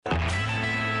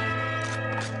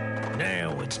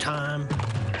Now it's time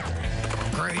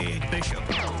for Greg Bishop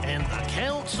and the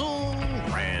Council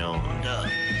Roundup.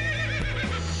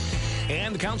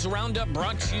 And the Council Roundup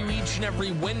brought to you each and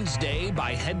every Wednesday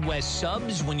by Head West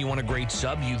Subs. When you want a great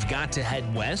sub, you've got to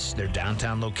head west. Their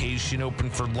downtown location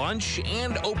open for lunch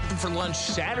and open for lunch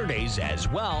Saturdays as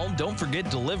well. Don't forget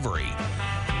delivery.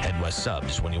 Head West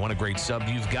Subs. When you want a great sub,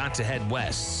 you've got to head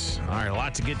west. All right, a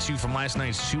lot to get to from last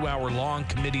night's 2-hour-long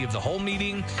Committee of the Whole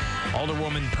meeting.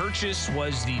 Alderwoman Purchase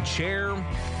was the chair,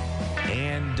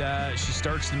 and she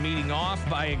starts the meeting off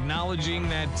by acknowledging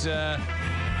that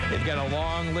they've got a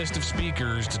long list of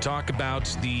speakers to talk about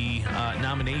the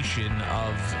nomination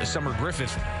of Summer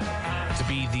Griffith to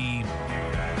be the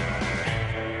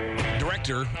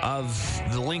director of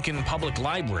the Lincoln Public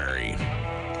Library.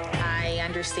 I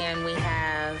understand we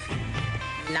have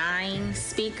 9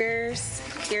 speakers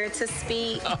here to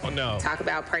speak. Oh, no. Talk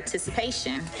about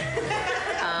participation.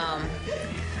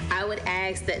 I would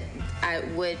ask that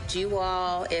would you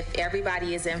all, if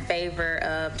everybody is in favor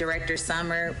of Director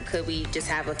Summer, could we just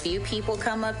have a few people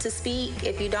come up to speak,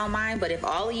 if you don't mind? But if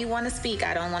all of you want to speak,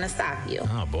 I don't want to stop you.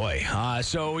 Oh, boy.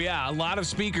 So, yeah, a lot of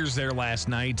speakers there last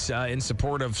night in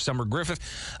support of Summer Griffith.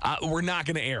 We're not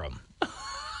going to air them.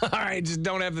 All right, just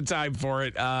don't have the time for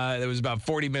it. It was about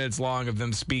 40 minutes long of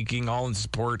them speaking, all in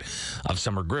support of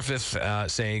Summer Griffith,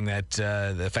 saying that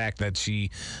the fact that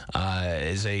she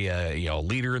is a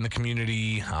leader in the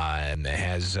community and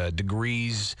has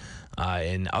degrees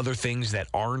in other things that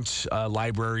aren't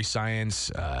library science,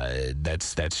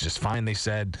 that's just fine, they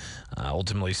said,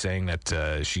 ultimately saying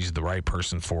that she's the right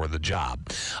person for the job.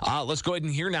 Let's go ahead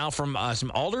and hear now from some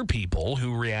Alder people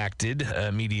who reacted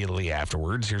immediately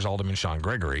afterwards. Here's Alderman Sean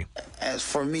Gregory. As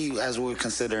for me, as we're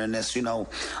considering this,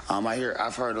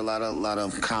 I've heard a lot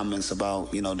of comments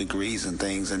about, degrees and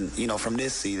things, and from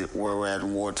this seat where we're at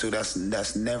in Ward 2,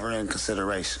 that's never in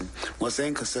consideration. What's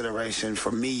in consideration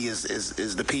for me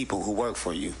is the people who work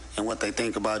for you and what they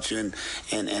think about you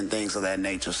and things of that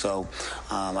nature. So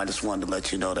I just wanted to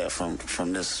let you know that from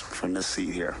this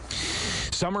seat here.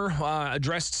 Summer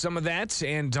addressed some of that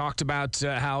and talked about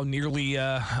how nearly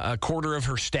a quarter of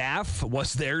her staff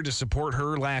was there to support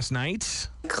her last night.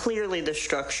 Clearly the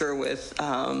structure with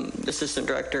Assistant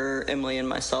Director Emily and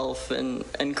myself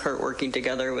and Kurt working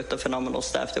together with the phenomenal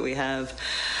staff that we have.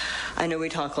 I know we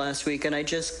talked last week, and I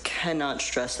just cannot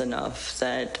stress enough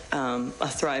that a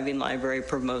thriving library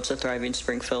promotes a thriving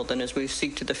Springfield. And as we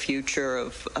seek to the future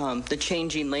of the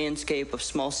changing landscape of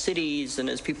small cities, and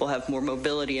as people have more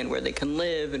mobility and where they can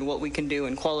live and what we can do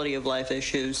and quality of life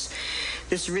issues,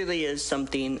 this really is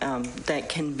something that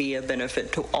can be a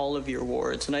benefit to all of your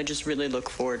wards. And I just really look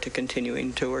forward to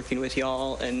continuing to working with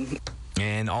y'all. And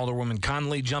Alderwoman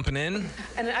Conley jumping in.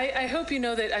 And I hope you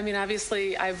know that,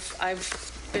 obviously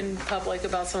I've been public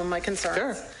about some of my concerns.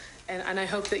 Sure. And I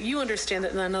hope that you understand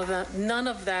that none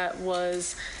of that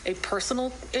was a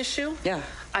personal issue. Yeah.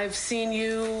 I've seen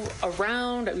you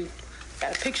around. We've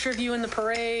got a picture of you in the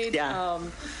parade. Yeah.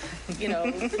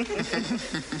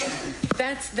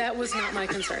 That was not my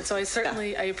concern. So I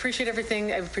appreciate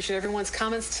everything. I appreciate everyone's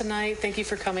comments tonight. Thank you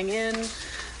for coming in.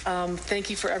 Thank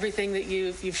you for everything that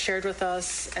you've shared with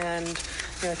us, and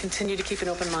continue to keep an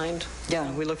open mind. Yeah,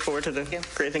 we look forward to the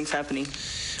great things happening.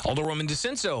 Alderwoman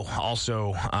DeCenso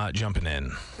also jumping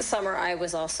in. Summer, I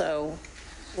was also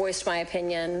voiced my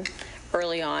opinion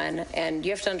early on, and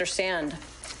you have to understand,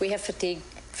 we have fatigue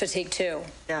too.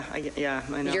 Yeah, I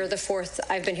know. You're the 4th.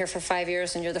 I've been here for 5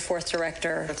 years, and you're the 4th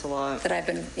director. That's a lot. That I've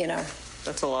been,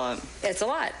 That's a lot. It's a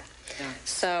lot. Yeah.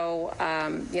 So,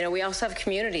 we also have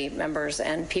community members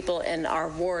and people in our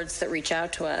wards that reach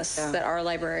out to us that are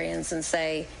librarians and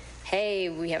say, hey,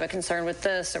 we have a concern with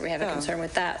this, or we have a concern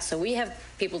with that. So we have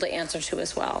people to answer to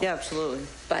as well. Yeah, absolutely.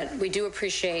 But we do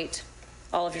appreciate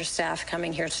all of your staff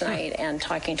coming here tonight and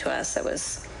talking to us. It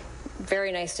was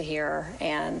very nice to hear,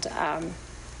 and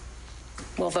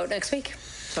we'll vote next week.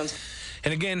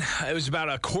 And again, it was about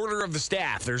a quarter of the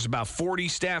staff. There's about 40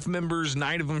 staff members.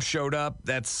 9 of them showed up.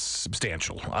 That's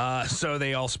substantial. So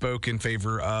they all spoke in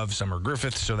favor of Summer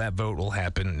Griffith. So that vote will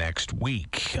happen next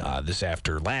week. This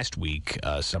after last week,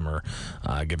 Summer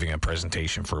giving a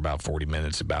presentation for about 40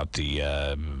 minutes about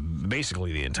the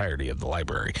basically the entirety of the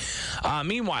library.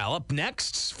 Meanwhile, up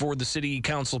next for the City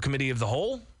Council Committee of the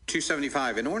Whole,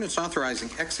 275, an ordinance authorizing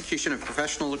execution of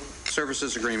professional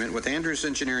services agreement with Andrews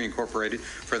Engineering Incorporated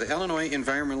for the Illinois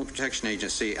Environmental Protection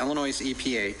Agency, Illinois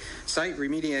EPA, site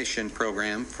remediation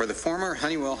program for the former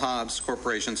Honeywell Hobbs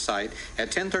Corporation site at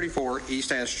 1034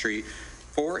 East Ash Street,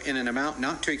 for in an amount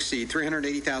not to exceed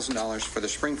 $380,000 for the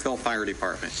Springfield Fire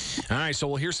Department. All right, so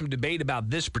we'll hear some debate about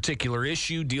this particular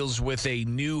issue. Deals with a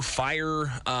new fire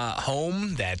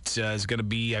home that is going to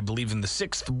be, I believe, in the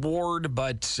 6th Ward,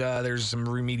 but there's some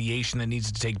remediation that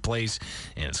needs to take place,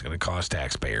 and it's going to cost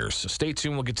taxpayers. So stay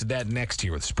tuned. We'll get to that next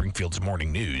here with Springfield's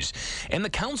Morning News. And the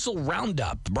Council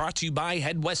Roundup, brought to you by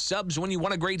Head West Subs. When you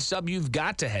want a great sub, you've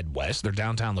got to Head West. Their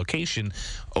downtown location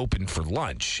open for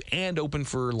lunch, and open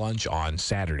for lunch on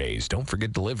Saturdays. Don't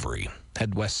forget delivery.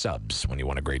 Head West Subs. When you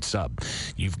want a great sub,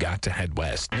 you've got to Head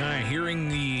West. All right, hearing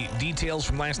the details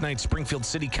from last night's Springfield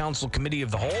City Council Committee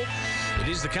of the Whole. It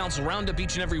is the Council Roundup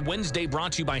each and every Wednesday,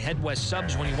 brought to you by Head West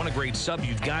Subs. When you want a great sub,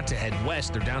 you've got to Head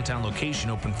West. Their downtown location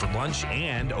open for lunch,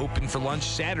 and open for lunch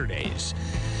Saturdays.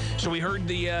 So we heard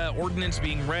the ordinance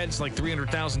being read. It's like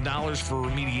 $300,000 for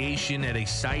remediation at a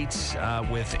site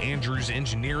with Andrews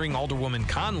Engineering. Alderwoman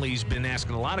Conley's been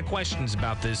asking a lot of questions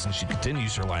about this, and she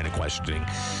continues her line of questioning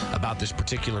about this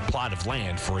particular plot of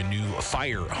land for a new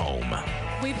fire home.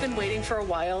 We've been waiting for a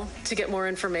while to get more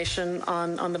information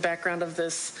on the background of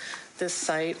this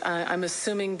site. I'm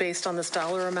assuming, based on this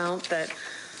dollar amount, that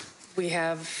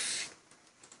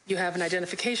you have an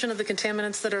identification of the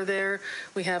contaminants that are there.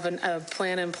 We have a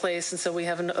plan in place, and so we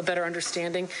have a better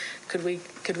understanding. Could we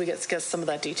get some of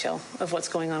that detail of what's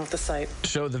going on with the site?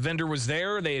 So the vendor was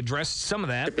there. They addressed some of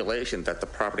that. Stipulation that the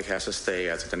property has to stay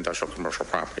as an industrial commercial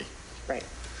property. Right.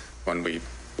 When we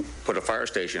put a fire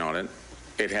station on it,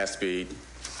 it has to be,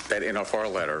 that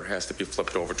NFR letter has to be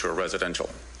flipped over to a residential.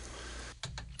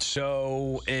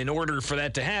 So in order for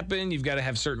that to happen, you've got to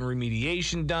have certain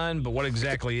remediation done. But what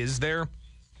exactly is there?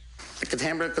 The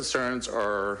contaminant concerns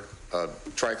are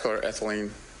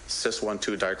trichloroethylene,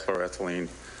 cis-1,2-dichloroethylene,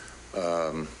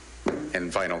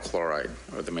 and vinyl chloride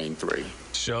are the main three.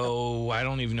 So I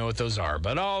don't even know what those are,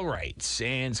 but all right.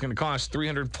 And it's going to cost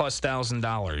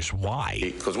 $300,000+. Why?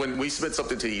 Because when we submit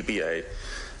something to the EPA,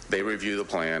 they review the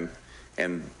plan,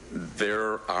 and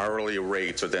their hourly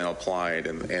rates are then applied,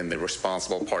 and the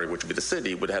responsible party, which would be the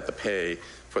city, would have to pay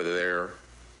for their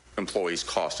employees'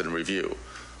 cost and review.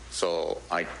 So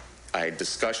I had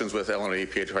discussions with Illinois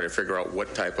EPA to try to figure out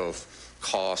what type of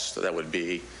cost that would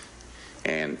be,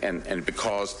 and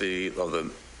because of the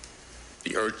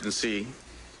urgency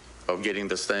of getting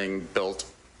this thing built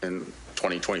in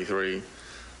 2023,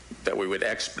 that we would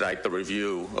expedite the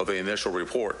review of the initial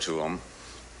report to them,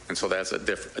 and so that's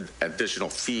additional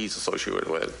fees associated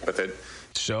with it.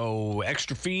 So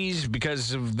extra fees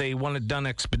because they want it done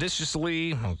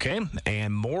expeditiously. Okay,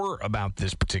 and more about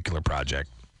this particular project.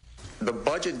 The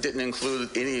budget didn't include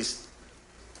any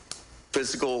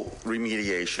physical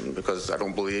remediation because I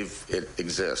don't believe it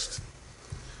exists.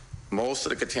 Most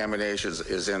of the contamination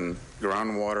is in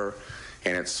groundwater,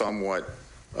 and it's somewhat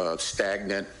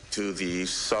stagnant to the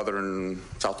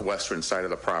southwestern side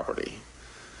of the property.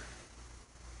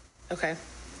 Okay.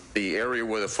 The area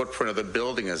where the footprint of the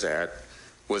building is at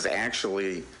was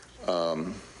actually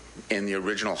in the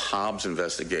original Hobbs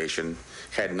investigation,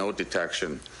 had no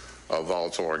detection of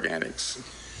volatile organics.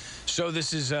 So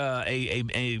this is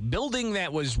a building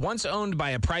that was once owned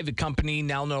by a private company,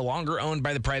 now no longer owned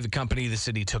by the private company. The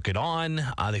city took it on.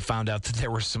 They found out that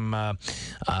there was some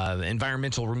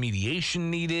environmental remediation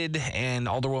needed, and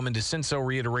Alderwoman DeCinso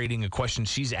reiterating a question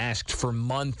she's asked for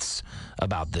months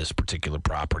about this particular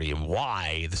property and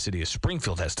why the city of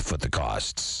Springfield has to foot the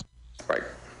costs. Right.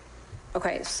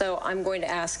 Okay, so I'm going to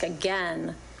ask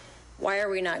again, why are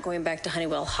we not going back to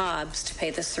Honeywell Hobbs to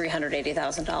pay this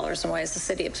 $380,000, and why is the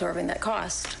city absorbing that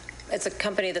cost? It's a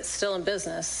company that's still in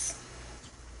business.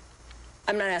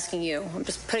 I'm not asking you. I'm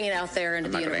just putting it out there into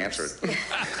the universe. I'm not going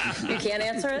to answer it. You can't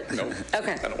answer it? No.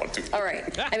 Okay. I don't want to. All right.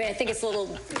 I mean, I think it's a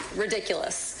little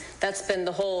ridiculous. That's been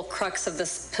the whole crux of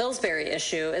this Pillsbury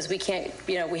issue, is we can't,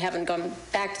 we haven't gone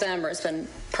back to them, or it's been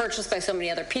purchased by so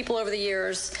many other people over the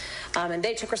years, and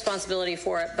they took responsibility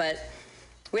for it, but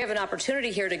we have an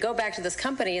opportunity here to go back to this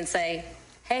company and say,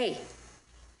 hey,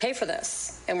 pay for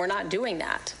this. And we're not doing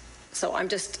that. So I'm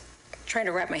just trying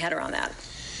to wrap my head around that.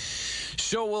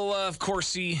 So we'll, of course,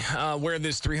 see where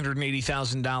this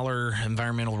 $380,000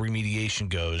 environmental remediation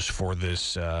goes for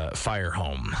this fire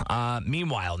home.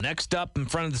 Meanwhile, next up in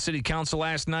front of the city council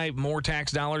last night, more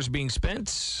tax dollars being spent.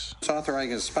 It's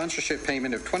authorizing a sponsorship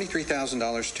payment of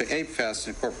 $23,000 to ApeFest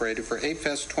Incorporated for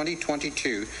ApeFest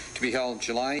 2022 to be held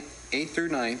July 8th through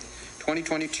 9th,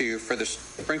 2022 for the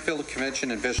Springfield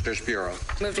Convention and Visitors Bureau.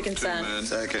 Move to consent.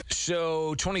 Second.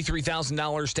 So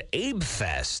 $23,000 to Abe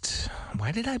Fest.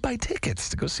 Why did I buy tickets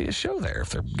to go see a show there if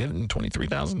they're getting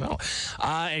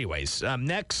 $23,000? Anyways,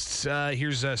 next,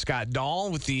 here's Scott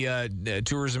Dahl with the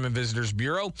Tourism and Visitors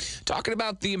Bureau talking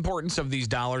about the importance of these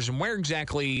dollars and where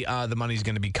exactly the money's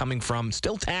going to be coming from.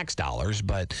 Still tax dollars,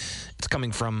 but it's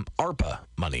coming from ARPA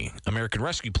money, American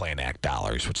Rescue Plan Act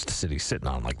dollars, which the city's sitting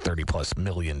on like $30+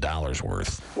 million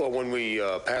worth. Well, when we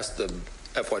passed the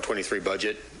FY23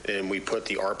 budget and we put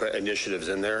the ARPA initiatives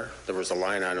in there was a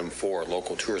line item for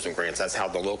local tourism grants. That's how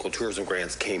the local tourism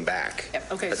grants came back.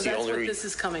 Yep. Okay, so that's what this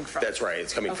is coming from. That's right.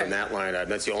 It's coming from that line item.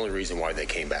 That's the only reason why they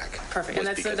came back. Perfect. And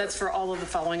that's for all of the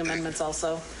following amendments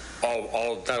also?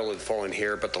 All not only the following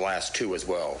here, but the last two as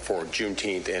well, for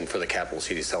Juneteenth and for the Capital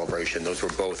City celebration. Those were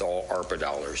both all ARPA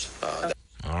dollars.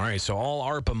 All right, so all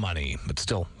ARPA money, but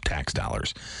still tax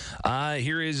dollars.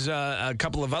 Here is a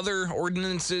couple of other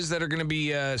ordinances that are going to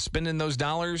be spending those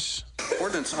dollars.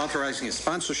 Ordinance authorizing a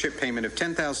sponsorship payment of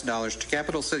 $10,000 to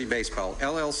Capital City Baseball,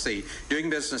 LLC, doing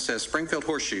business as Springfield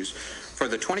Horseshoes, for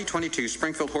the 2022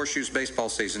 Springfield Horseshoes baseball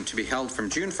season to be held from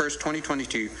June 1st,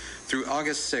 2022 through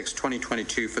August 6,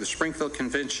 2022 for the Springfield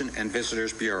Convention and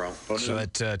Visitors Bureau. So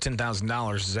that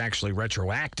 $10,000 is actually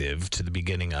retroactive to the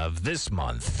beginning of this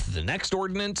month. The next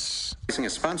ordinance. A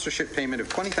sponsorship payment of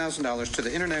 $20,000 to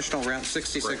the International Route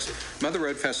 66 Mother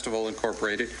Road Festival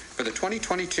Incorporated for the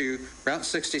 2022 Route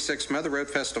 66 Mother Road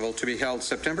Festival to be held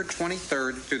September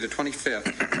 23rd through the 25th,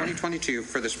 2022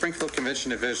 for the Springfield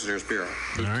Convention and Visitors Bureau.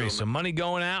 All right, so money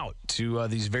going out to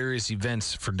these various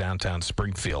events for downtown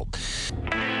Springfield.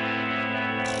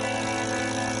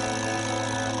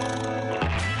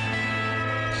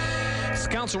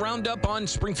 Council Roundup on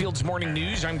Springfield's Morning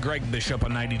News. I'm Greg Bishop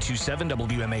on 92.7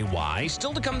 WMAY.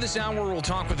 Still to come this hour, we'll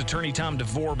talk with Attorney Tom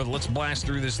DeVore, but let's blast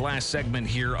through this last segment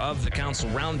here of the Council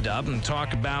Roundup and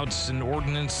talk about an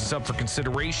ordinance that's up for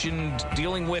consideration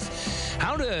dealing with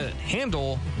how to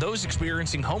handle those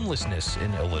experiencing homelessness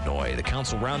in Illinois. The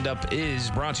Council Roundup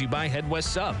is brought to you by Head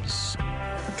West Subs.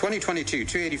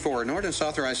 2022-284, an ordinance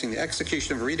authorizing the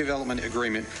execution of a redevelopment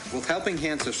agreement with Helping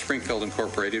Hands of Springfield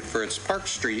Incorporated for its Park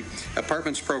Street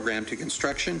Apartments program to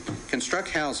construct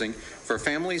housing for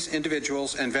families,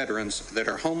 individuals, and veterans that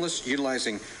are homeless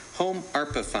utilizing home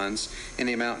ARPA funds in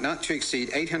the amount not to exceed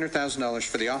 $800,000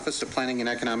 for the Office of Planning and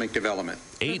Economic Development.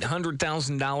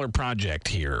 $800,000 project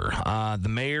here. The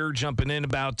mayor jumping in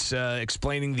about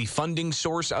explaining the funding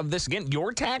source of this. Again,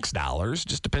 your tax dollars,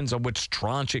 just depends on which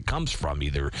tranche it comes from,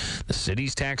 either the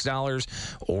city's tax dollars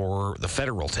or the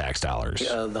federal tax dollars.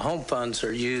 The home funds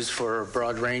are used for a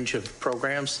broad range of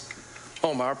programs.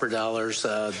 Home ARPA dollars,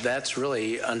 that's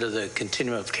really under the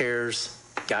Continuum of Cares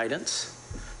guidance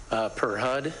per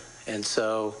HUD. And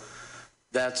so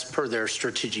that's per their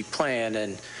strategic plan,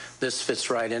 and this fits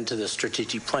right into the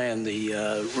strategic plan.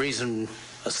 The reason,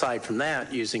 aside from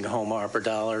that, using home ARPA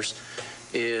dollars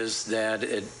is that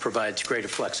it provides greater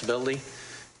flexibility.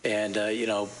 And,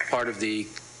 part of the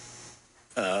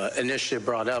initiative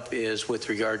brought up is with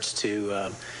regards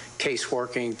to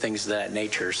caseworking, things of that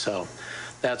nature. So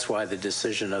that's why the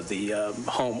decision of the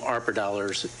home ARPA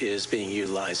dollars is being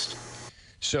utilized.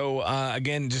 So,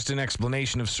 again, just an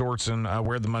explanation of sorts on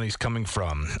where the money's coming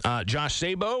from. Josh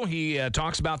Sabo, he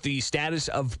talks about the status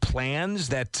of plans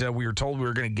that we were told we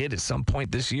were going to get at some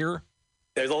point this year.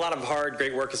 There's a lot of hard,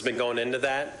 great work has been going into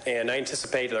that, and I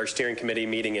anticipate our steering committee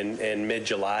meeting in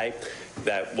mid-July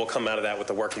that will come out of that with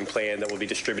a working plan that will be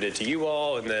distributed to you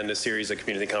all, and then a series of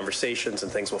community conversations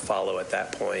and things will follow at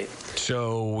that point.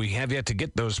 So we have yet to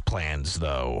get those plans,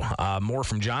 though. More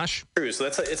from Josh? True. So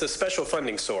it's a special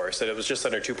funding source, and it was just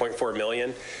under $2.4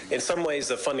 million. In some ways,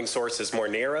 the funding source is more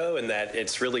narrow in that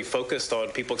it's really focused on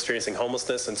people experiencing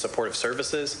homelessness and supportive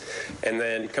services. And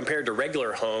then compared to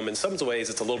regular home, in some ways,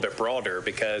 it's a little bit broader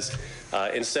because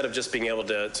instead of just being able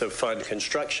to fund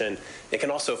construction, it can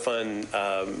also fund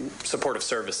supportive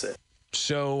services.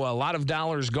 So a lot of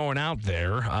dollars going out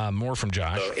there. More from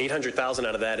Josh. So $800,000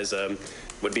 out of that is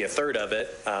would be a third of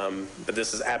it, but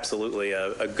this is absolutely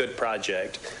a good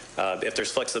project. If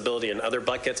there's flexibility in other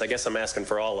buckets, I guess I'm asking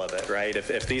for all of it, right?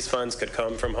 If these funds could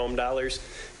come from home dollars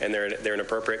and they're an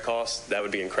appropriate cost, that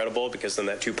would be incredible because then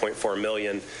that $2.4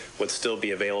 million would still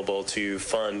be available to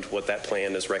fund what that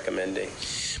plan is recommending.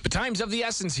 But time's of the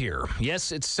essence here.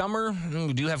 Yes, it's summer.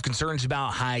 We do have concerns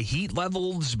about high heat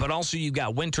levels, but also you've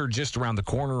got winter just around the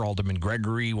corner. Alderman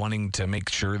Gregory wanting to make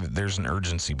sure that there's an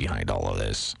urgency behind all of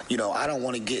this. I don't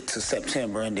want to get to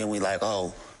September and then we like,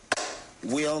 oh,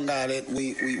 we don't got it.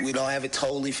 We don't have it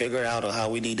totally figured out of how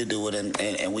we need to do it,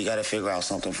 and we got to figure out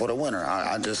something for the winter.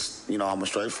 I just, I'm a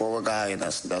straightforward guy, and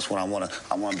that's what I want to.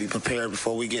 I want to be prepared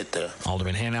before we get there.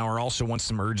 Alderman Hanauer also wants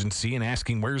some urgency and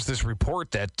asking, where's this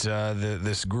report that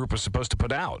this group was supposed to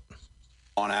put out?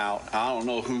 On out. I don't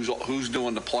know who's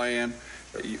doing the plan,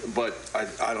 but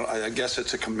I guess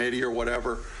it's a committee or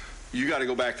whatever. You got to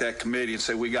go back to that committee and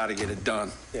say we got to get it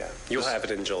done. Yeah, you'll have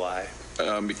it in July.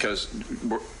 Because,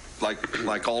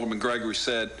 like Alderman Gregory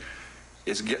said,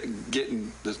 it's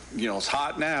getting it's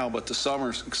hot now, but the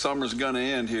summer's going to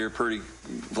end here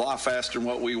a lot faster than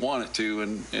what we want it to,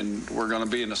 and we're going to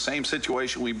be in the same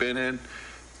situation we've been in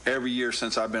every year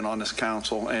since I've been on this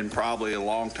council, and probably a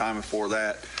long time before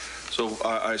that. So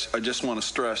I just want to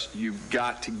stress, you've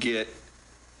got to get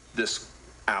this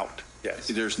out. Yes.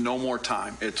 There's no more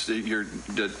time.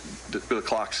 The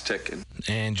clock's ticking.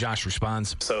 And Josh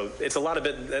responds. So it's a lot of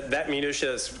it. That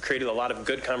minutia has created a lot of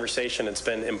good conversation. It's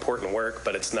been important work,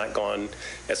 but it's not gone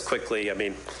as quickly. I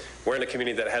mean, we're in a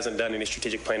community that hasn't done any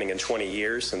strategic planning in 20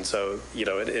 years, and so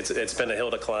it's been a hill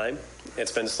to climb.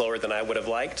 It's been slower than I would have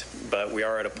liked, but we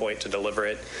are at a point to deliver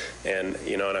it, and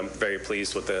and I'm very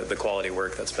pleased with the quality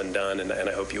work that's been done, and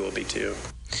I hope you will be too.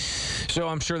 So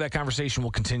I'm sure that conversation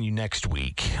will continue next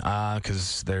week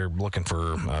because they're looking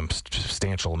for a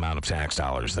substantial amount of tax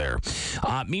dollars there.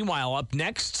 Meanwhile, up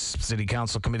next, City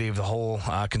Council Committee of the Whole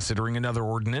considering another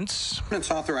ordinance. Ordinance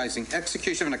authorizing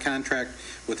execution of a contract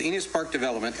with Enos Park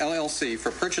Development, LLC,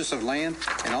 for purchase of land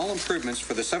and all improvements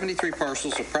for the 73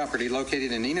 parcels of property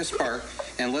located in Enos Park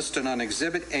and listed on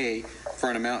Exhibit A for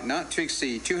an amount not to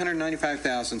exceed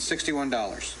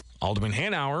 $295,061. Alderman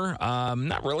Hanauer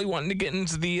not really wanting to get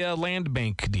into the land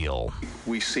bank deal.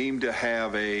 We seem to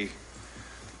have we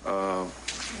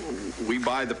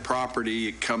buy the property,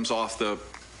 it comes off the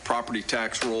property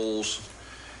tax rolls,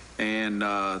 and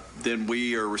then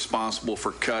we are responsible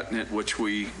for cutting it, which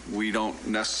we don't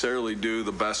necessarily do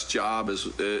the best job as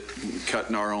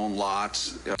cutting our own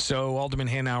lots. So Alderman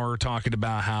Hanauer talking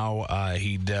about how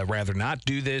he'd rather not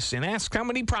do this, and asked how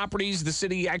many properties the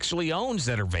city actually owns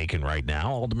that are vacant right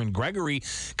now. Alderman Gregory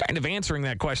kind of answering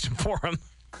that question for him.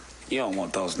 You don't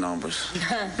want those numbers.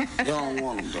 You don't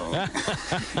want them,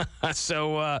 though.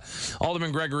 So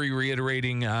Alderman Gregory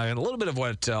reiterating a little bit of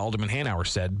what Alderman Hanauer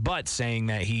said, but saying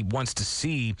that he wants to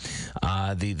see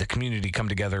the community come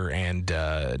together and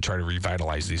try to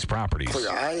revitalize these properties.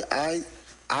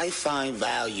 I find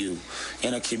value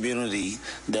in a community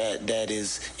that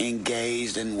is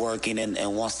engaged and working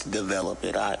and wants to develop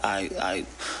it.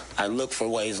 I look for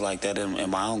ways like that in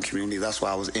my own community. That's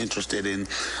why I was interested in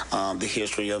the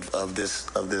history of this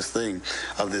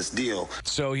deal.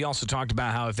 So he also talked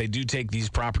about how if they do take these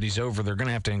properties over, they're going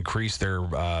to have to increase their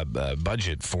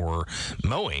budget for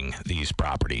mowing these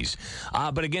properties.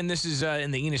 But again, this is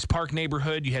in the Enos Park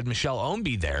neighborhood. You had Michelle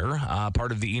Ownby there,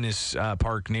 part of the Enos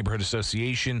Park Neighborhood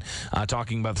Association,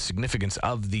 talking about the significance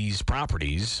of these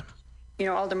properties.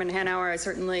 Alderman Hanauer, I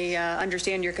certainly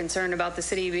understand your concern about the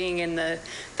city being in the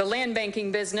land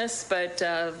banking business, but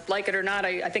like it or not,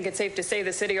 I think it's safe to say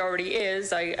the city already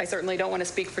is. I certainly don't want to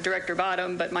speak for Director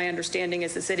Bottom, but my understanding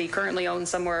is the city currently owns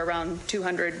somewhere around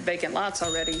 200 vacant lots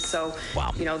already. So,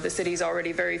 wow. The city's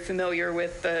already very familiar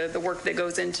with the work that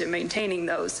goes into maintaining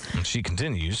those. She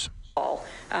continues.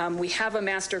 We have a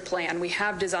master plan. We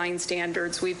have design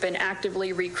standards. We've been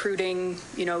actively recruiting,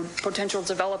 potential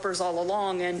developers all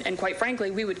along. And quite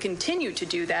frankly, we would continue to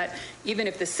do that. Even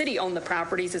if the city owned the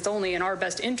properties, it's only in our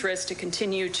best interest to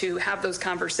continue to have those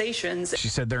conversations. She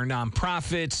said they're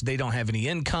nonprofits. They don't have any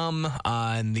income.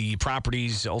 And the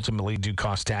properties ultimately do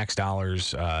cost tax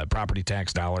dollars, property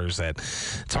tax dollars that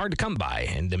it's hard to come by,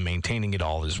 and maintaining it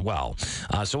all as well.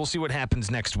 So we'll see what happens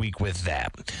next week with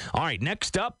that. All right,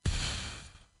 next up.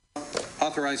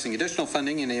 Authorizing additional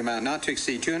funding in the amount not to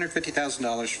exceed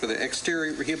 $250,000 for the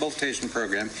exterior rehabilitation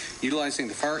program, utilizing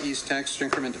the Far East Tax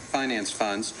Increment Finance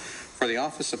Funds for the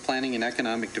Office of Planning and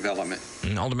Economic Development.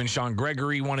 And Alderman Sean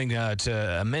Gregory wanting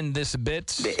to amend this a bit.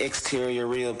 The exterior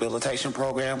rehabilitation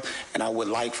program, and I would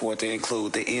like for it to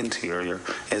include the interior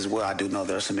as well. I do know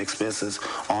there's some expenses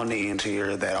on the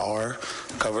interior that are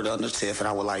covered under TIF, and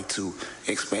I would like to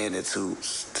expand it to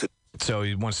So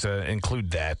he wants to include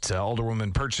that.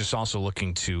 Alderwoman Purchase also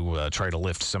looking to try to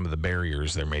lift some of the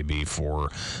barriers there may be for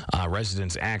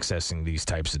residents accessing these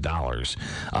types of dollars.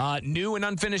 New and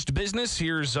unfinished business.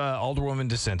 Here's Alderwoman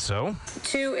DeCenso.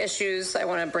 Two issues I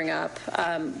want to bring up.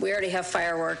 We already have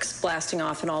fireworks blasting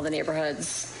off in all the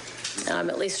neighborhoods,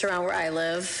 at least around where I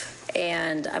live.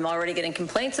 and I'm already getting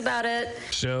complaints about it.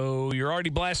 So you're already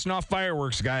blasting off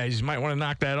fireworks, guys. You might want to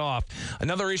knock that off.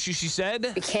 Another issue, she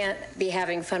said? We can't be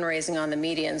having fundraising on the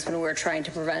medians when we're trying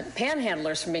to prevent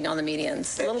panhandlers from being on the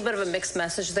medians. A little bit of a mixed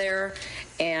message there,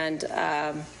 and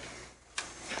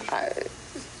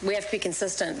we have to be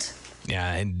consistent.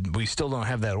 Yeah, and we still don't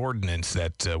have that ordinance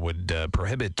that would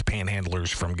prohibit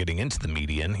panhandlers from getting into the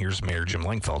median. Here's Mayor Jim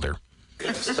Langfelder.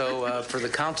 So for the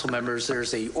council members,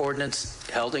 there's a ordinance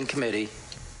held in committee,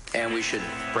 and we should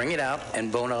bring it out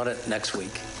and vote on it next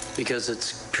week because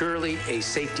it's purely a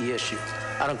safety issue.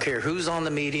 I don't care who's on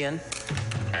the median.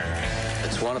 If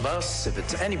it's one of us, if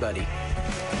it's anybody,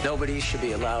 nobody should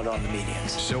be allowed on the medians.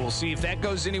 So we'll see if that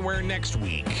goes anywhere next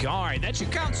week. All right, that's your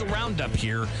council roundup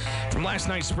here from last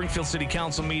night's Springfield City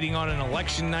Council meeting on an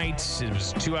election night. It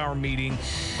was a 2-hour meeting,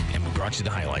 and we brought you the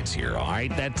highlights here. All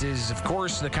right, that is, of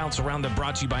course, the council roundup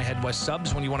brought to you by Head West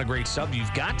Subs. When you want a great sub,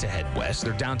 you've got to head west.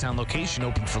 Their downtown location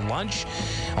open for lunch.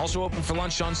 Also open for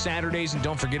lunch on Saturdays, and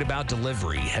don't forget about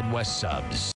delivery. Head West Subs.